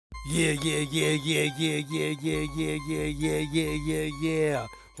Yeah.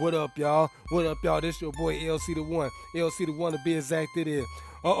 What up, y'all? This your boy LC the One. LC the One to be exact it is.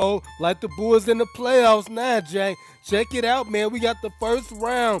 Like the Bulls in the playoffs now, Jay. Check it out, man. We got the first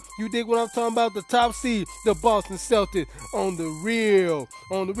round. You dig what I'm talking about? The top seed, the Boston Celtics, on the real.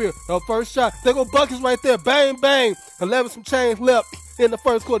 The first shot, there go buckets right there. Bang, bang. 11 some change left in the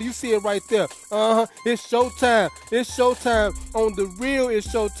first quarter. You see it right there. It's showtime. On the real, it's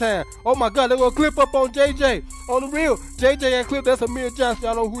showtime. Oh my God, they're gonna clip up on JJ. On the real, JJ got clipped. That's Amir Johnson.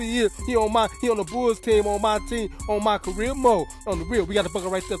 Y'all know who he is. He on the Bulls team, on my team, on my career mode. On the real, we got the bucket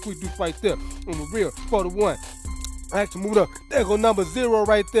right there. Sweet deuce right there. On the real, 4-1. Actually moved up. There go number 0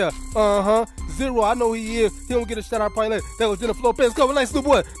 right there. 0. I know he is. He don't get a shout out probably later. There goes Jennifer Lopez. Cover. Nice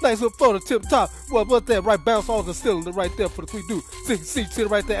little boy. Nice little floater. Tip top. What's that? Right bounce off the cylinder right there for the sweet dude. See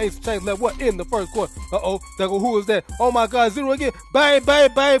right there. Ain't some change left. What in the first quarter? There go who is that? Oh my God. 0 again. Bang, bang,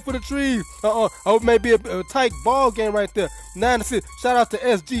 bang for the trees. It may be a tight ball game right there. 9-6. Shout out to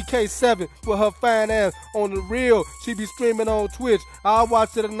SGK7 with her fine ass on the real. She be streaming on Twitch. I'll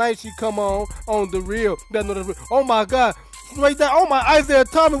watch it tonight. She come on the real. Oh my God. Right there, oh my Isaiah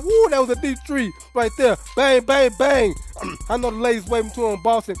Thomas, woo, that was a deep three right there. Bang, bang, bang. I know the ladies waving to him in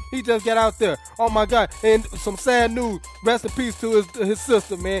Boston. He just got out there. Oh my God. And some sad news. Rest in peace to his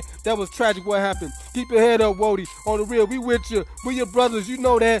sister, man. That was tragic what happened. Keep your head up, Wody. On the real, we with you. We your brothers, you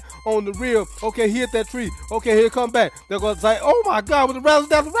know that. On the real. Okay, he hit that tree. Okay, here come back. They're going to say, oh my God, with the rattles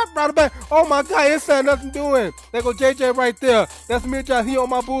down the rap right back. Oh my God, it's ain't nothing doing. There go JJ right there. That's me, John. He on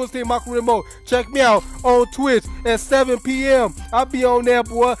my Bulls team, my career mode. Check me out on Twitch at 7 p.m. I'll be on there,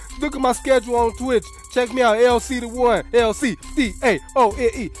 boy. Look at my schedule on Twitch. Check me out, LC the One,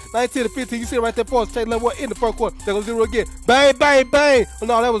 LCDAONE, 19 to 15. You see it right there for us. Check level 1 in the first quarter. There goes 0 again. Bang, bang, bang. Oh,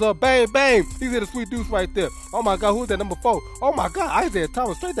 no, that was a bang, bang. He's in the sweet deuce right there. Oh my God, who's that number 4? Oh my God, Isaiah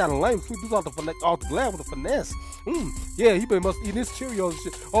Thomas straight down the lane. Sweet deuce off the glass with a finesse. Yeah, he must eat his Cheerios and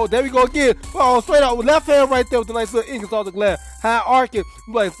shit. Oh, there we go again. Oh, straight out with left hand right there with the nice little English off the glass. High arcing.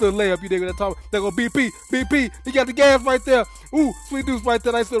 Like little layup, you dig what I'm talking about. There go BP. He got the gas right there. Ooh, sweet deuce right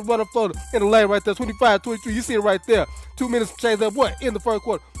there. Nice little runner floater in the lane right there. 25, 23. You see it right there. 2 minutes to change that boy in the first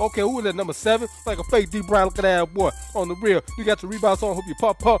quarter. Okay, who is that number 7? Like a fake D Brown looking ass boy. On the real. You got your rebounds on. Hope you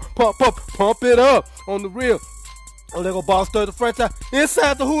pump it up. On the real. Oh, there go ball stir the franchise.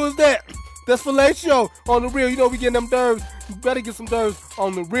 Inside the who is that? That's Fellatio on the real. You know we getting them derms. You better get some derms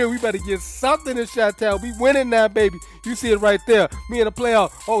on the real. We better get something in Chi-Town. We winning now, baby. You see it right there. Me in the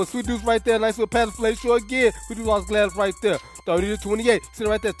playoff. Oh, sweet deuce right there. Nice little pass to Fellatio again. We do lost glass right there. 30 to 28. See it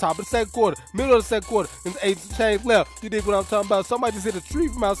right there. Top of the second quarter. Middle of the second quarter. And 8 change left. You dig what I'm talking about? Somebody just hit a tree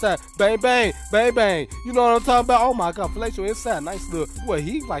from outside. Bang, bang, bang, bang. You know what I'm talking about? Oh my God. Fellatio inside. Nice little. What,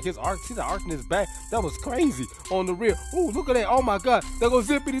 he like his arc. See the arc in his back. That was crazy on the real. Ooh, look at that. Oh my God. There goes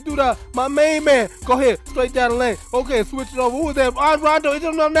Zippity do that. My main man. Go ahead. Straight down the lane. Okay, switch it over. Who was that? Rondo. It's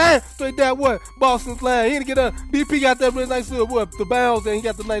number 9. Straight down what? Boston's lane. He didn't get up. BP got that really nice little what? The bounce. And he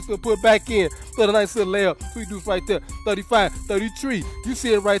got the nice little put back in. So the nice little layup. Sweet deuce right there. 35, 33. You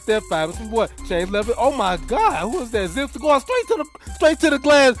see it right there. 5 and some what? Change level. Oh my God. Who is that? Zips going straight to the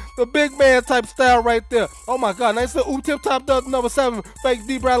glass. The big man type style right there. Oh my God. Nice little tip top up number 7. Fake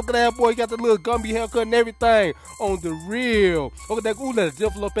D Brown looking at that boy. He got the little Gumby haircut and everything. On the real. Look at that. Ooh, that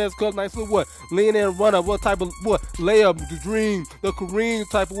Jennifer Lopez cut. Nice little what? Lean in run up. What type of what? Layup. The dream. The Kareem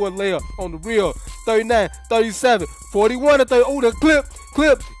type of what layup. On the real. 39, 37, 41 to 30. Oh, the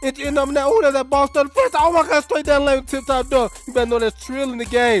clip. In number 9. Oh, that ball started first. Oh my God, straight down the lane, tip top dunk. You better know that's trill in the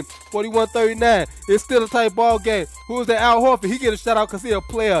game. 41-39. It's still a tight ball game. Who was that? Al Horford. He get a shout out because he a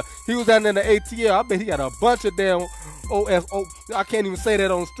player. He was out in the ATL. I bet he got a bunch of damn OSO. I can't even say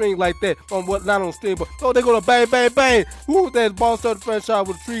that on string like that. Not on string, but they go to bang, bang, bang. Who was that ball started franchise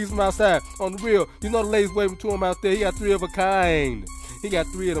with the trees from outside? On the real. You know the ladies waving to him out there. He got 3 of a kind. He got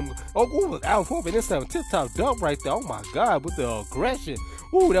 3 of them. Oh, ooh, Al Horford. This time tip top dunk right there. Oh my God, with the aggression.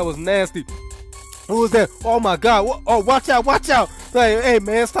 Ooh, that was nasty. Who was that? Oh my God. Oh, watch out. Like, hey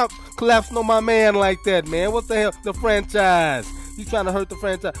man, stop collapsing on my man like that, man. What the hell? The franchise. You trying to hurt the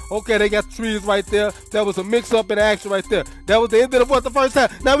franchise. Okay, they got trees right there. That was a mix-up in action right there. That was the end of the first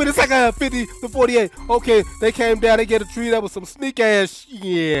half. Now in the second half, 50 to 48. Okay, they came down. They get a tree. That was some sneak-ass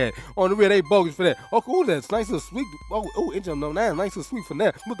shit. On the rear, they bogus for that. Okay, ooh, that's nice little sweep. Oh, inch number 9. Nice little sweep from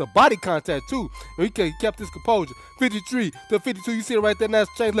that. With the body contact, too. He kept his composure. 53 to 52. You see it right there. Now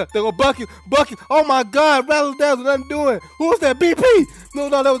it's change left. They go bucket. Oh, my God. Rattle down. Nothing doing. Who was that? BP. No,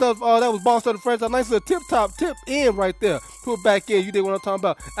 that was boss of the franchise. Nice little tip in right there. Put back in. You did what I'm talking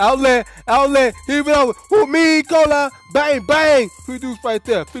about. Outlet. Here we go. Who me? Cola. Bang, bang. Who dudes right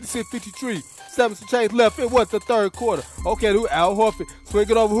there? 56, 53. 7 change left in what? The third quarter. Okay, who? Al Horford. Swing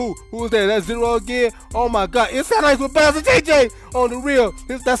it over who? Who is that? That's 0 again. Oh my God. Inside nice with bounce. JJ on the real.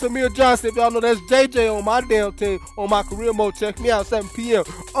 That's Amir Johnson. If y'all know that's JJ on my damn team on my career mode. Check me out 7 p.m.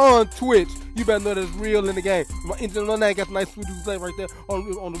 on Twitch. You better know that's real in the game. My engine on that got a nice sweet play right there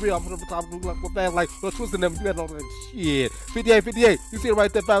on the real. I'm the top like twisting them. You better know that shit. 58. You see it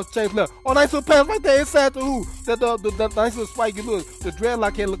right there. Bounce change left. Oh, nice little pass right there inside the who? The nice little spiky look. The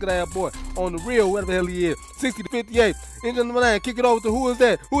dreadlock head look at that boy on the real. Whatever the hell he is. 60 to 58. Engine number 9. Kick it over to who is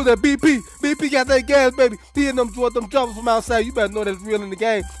that? Who is that? BP. BP got that gas, baby. He hitting them jumpers from outside. You better know that's real in the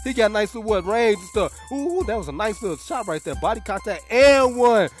game. He got nice little range and stuff. Ooh, that was a nice little shot right there. Body contact and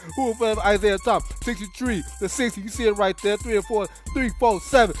one. Ooh, for Isaiah Top. 63 to 60. You see it right there. 3 4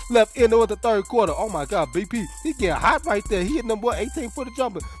 7 left in the third quarter. Oh my God, BP. He getting hot right there. He hitting them boy 18-footer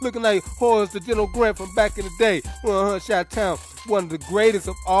jumper. Looking like Horace the General Grant from back in the day. Shot town. One of the greatest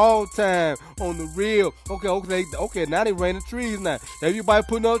of all time on the real. Okay, now they raining trees now. Everybody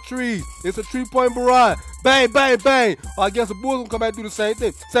putting up trees. It's a 3-point barrage. Bang, bang, bang. I guess the Bulls gonna come back and do the same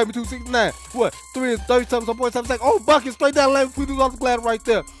thing. 72-69. What? 37 points. Oh, bucket straight down the lane. We do off the glass right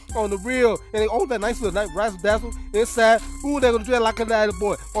there on the real. And that nice little razzle dazzle inside. Ooh, they're gonna dread like a night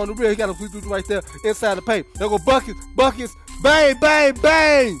boy on the real. He got a free through right there inside the paint. They go buckets. Bang, bang,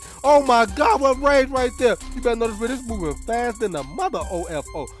 bang. Oh my God, what range right there. You better notice this moving fast than the mother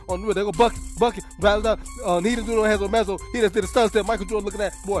OFO. On the real, they go bucket. Battled up. He didn't do no hands on Mezzo. He just did a stun step. Michael Jordan looking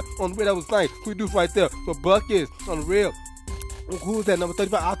at that boy on the real. That was nice. Free deuce right there for buckets on the real. Who's that? Number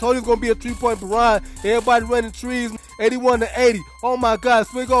 35. I told you it was going to be a 3-point barrage. Everybody running trees. 81 to 80. Oh my God.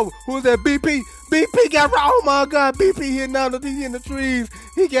 Swing over. Who's that? BP. BP got right. Oh my God. BP hitting down in the trees.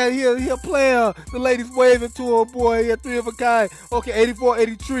 He a player. The ladies waving to him, boy. He had 3 of a kind. Okay, 84,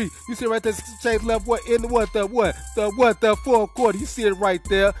 83. You see right there, change left what? In the fourth quarter. You see it right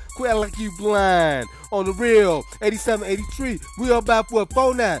there. Quit like you blind. On the real. 87, 83. We are about for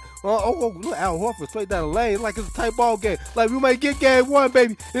 4-9. Look, Al Horford straight down the lane. It's like it's a tight ball game. Like we might get game 1,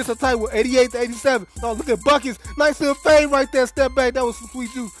 baby. It's a tight one. 88 to 87. Oh, look at buckets. Nice little fade right there. Step back. That was some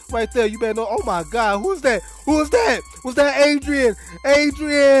sweet juice right there. You better know. Oh my God. Who's that? Was that Adrian?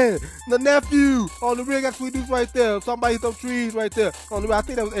 The nephew. On the real, got sweet juice right there. Somebody hit those trees right there. On the real, I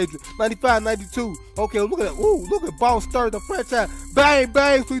think that was Adrian. 95, 92. Okay, look at that. Ooh, look at Ball Stir, the franchise. Bang,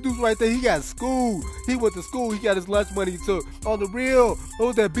 bang. Sweet juice right there. He got school. He went to school. He got his lunch money he took. On the real, what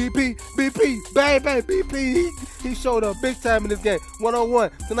was that? BP. Bang, bang. BP. He showed up big time in this game.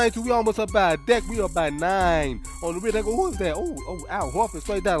 101 to 92. We almost up by a deck. We up by 9. On the real, they go, who is that? Oh, Al Horford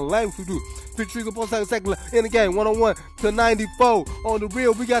straight down the lane. What you do? 3 trees upon second in the game. 101 to 94. On the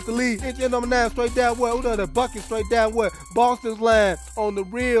real, we got the lead. Engine number 9 straight down what? Who the bucket straight down what? Boston's line. On the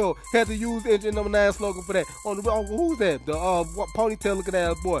real, had to use engine number 9 slogan for that. On the real, who's that? The ponytail looking at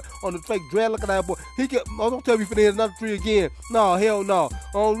that boy. On the fake dread looking at that boy. He get. Oh, don't tell me for hit another 3 again. No, hell no.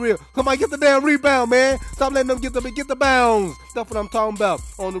 On the real, come on, get the damn rebound, man. Stop letting them get the bounds. That's what I'm talking about.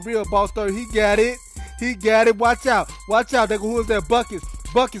 On the real, Boss 30, he got it. Watch out. They go, who is that?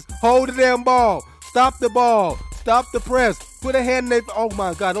 Buckets, hold the damn ball. Stop the ball. Stop the press. Put a hand in their. Oh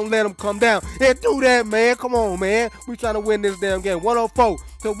my God, don't let them come down. And do that, man. Come on, man. We trying to win this damn game. 104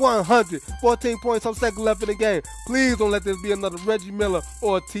 to 100. 14 points, some second left in the game. Please don't let this be another Reggie Miller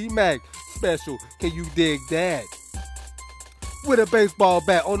or T-Mac special. Can you dig that? With a baseball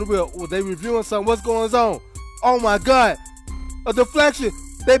bat on the real. They reviewing something. What's going on? Oh my God. A deflection.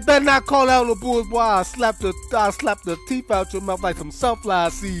 They better not call out on the Bulls, boy. I'll slap the teeth out your mouth like some sunflower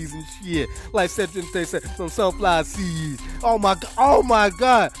seeds and shit. Like Cedric said, some sunflower seeds. Oh my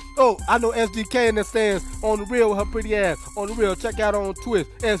God. Oh, I know SGK in the stands on the real with her pretty ass. On the real, check out on Twitch,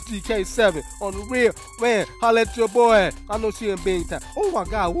 SGK7. On the real, man, holla at your boy. I know she in Bing Town. Oh my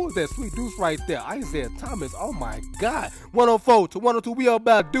God, what was that sweet deuce right there? Isaiah Thomas, oh my God. 104 to 102, we all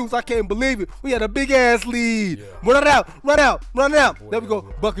about deuce. I can't believe it. We had a big ass lead. Yeah. Run it out. Boy, there we go.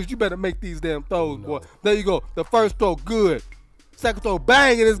 Buckets, you better make these damn throws, boy. There you go. The first throw, good. Second throw,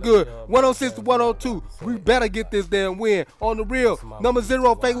 bang, it is good. 106 to 102. We better get this damn win. On the real, number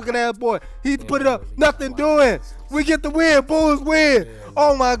 0, fake looking ass boy. He put it up, nothing doing. We get the win, Bulls win.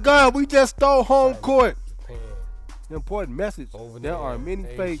 Oh my God, we just stole home court. Important message. There are many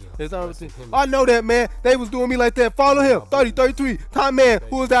fake. I know that, man. They was doing me like that. Follow him. 30, 33. Time man.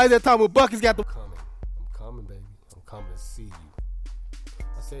 Who was that at that time with Buckets got the. I'm coming, baby. I'm coming to see you.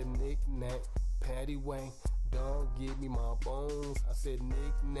 I said knick-knack, Patty Wang, dog, give me my bones. I said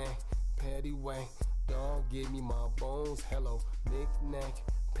knick-knack, Patty Wang, dog, give me my bones. Hello, knick-knack,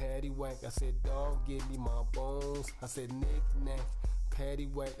 Patty Wang. I said, dog, give me my bones. I said knick-knack, Patty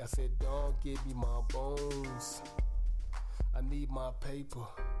Wang. I said, dog, give me my bones. I need my paper.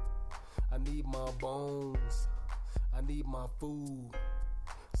 I need my bones. I need my food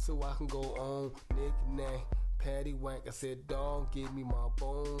so I can go on. Knick-knack, paddywhack. I said, dog, give me my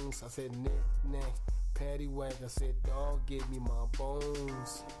bones. I said, knick-knack, paddywhack. I said, dog, give me my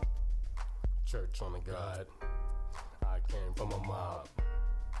bones. Church on the God. I came from a mob,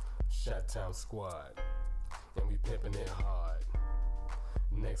 Shot-Town squad, and we pimpin' it hard.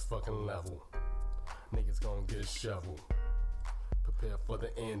 Next fucking level, niggas gon' get a shovel. Prepare for the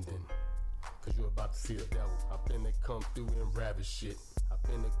ending, cause you about to see the devil. I finna come through and ravish shit. I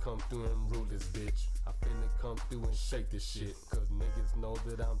finna come through and rule this bitch. I finna come through and shake this shit. Cause niggas know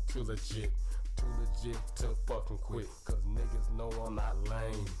that I'm too legit to fucking quit. Cause niggas know I'm not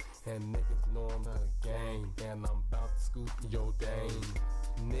lame, and niggas know I'm the game, and I'm about to scoop your dame.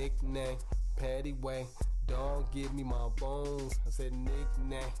 Knick-knack, paddywhack, dog, give me my bones. I said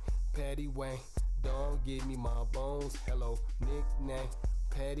knick-knack, paddywhack, dog, give me my bones. Hello, knick-knack,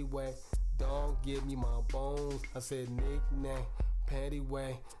 paddywhack, dog, give me my bones. I said knick-knack,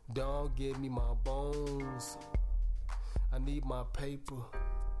 paddywhack, dog, give me my bones. I need my paper,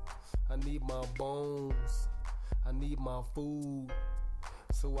 I need my bones, I need my food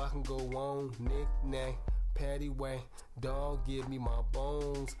so I can go on. Knick-knack, paddywhack, dog, give me my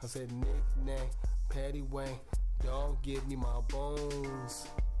bones. I said knick-knack, paddywhack, dog, give me my bones.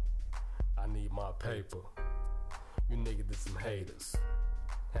 I need my paper. You niggas is some haters.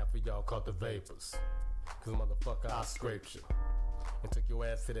 Half of y'all caught the vapors. Cause motherfucker, I scraped you and took your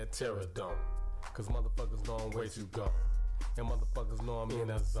ass to that terror dome. Cause motherfuckers know I'm way too gone, and motherfuckers know I'm in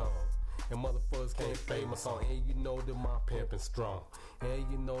that zone, and motherfuckers can't fade my song. And you know that my pimpin' strong, and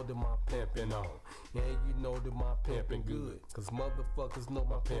you know that my pimpin' on, and you know that my pimpin' good. Cause motherfuckers know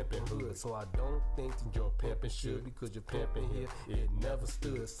my pimpin' hood. So I don't think that your pimpin' should, because your pimpin' here, it never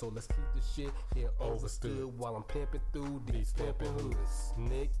stood. So let's keep this shit here overstood while I'm pimpin' through these pimpin' hoods.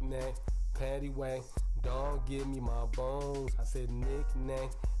 Knick-knack, paddywhack, dog, give me my bones. I said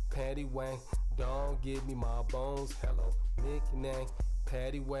knick-knack, paddywhack, dog, give me my bones. Hello, knick-knack,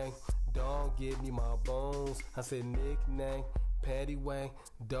 paddywhack, dog, give me my bones. I said knick-knack, paddywhack,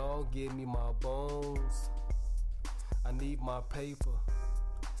 dog, give me my bones. I need my paper,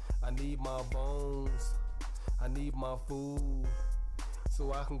 I need my bones, I need my food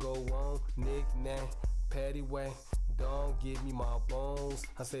so I can go on. Knick-knack, paddywhack, dog, give me my bones.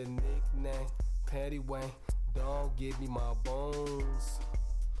 I said knick-knack, paddywhack, dog, give me my bones.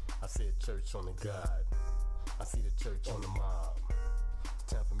 I said church on the God, I see the church on the mob.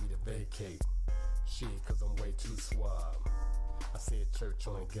 Time for me to vacate, shit, cause I'm way too suave. I said church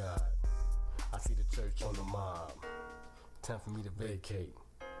on the God, I see the church on the mob. Time for me to vacate,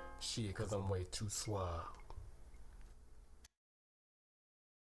 shit, cause I'm way too suave.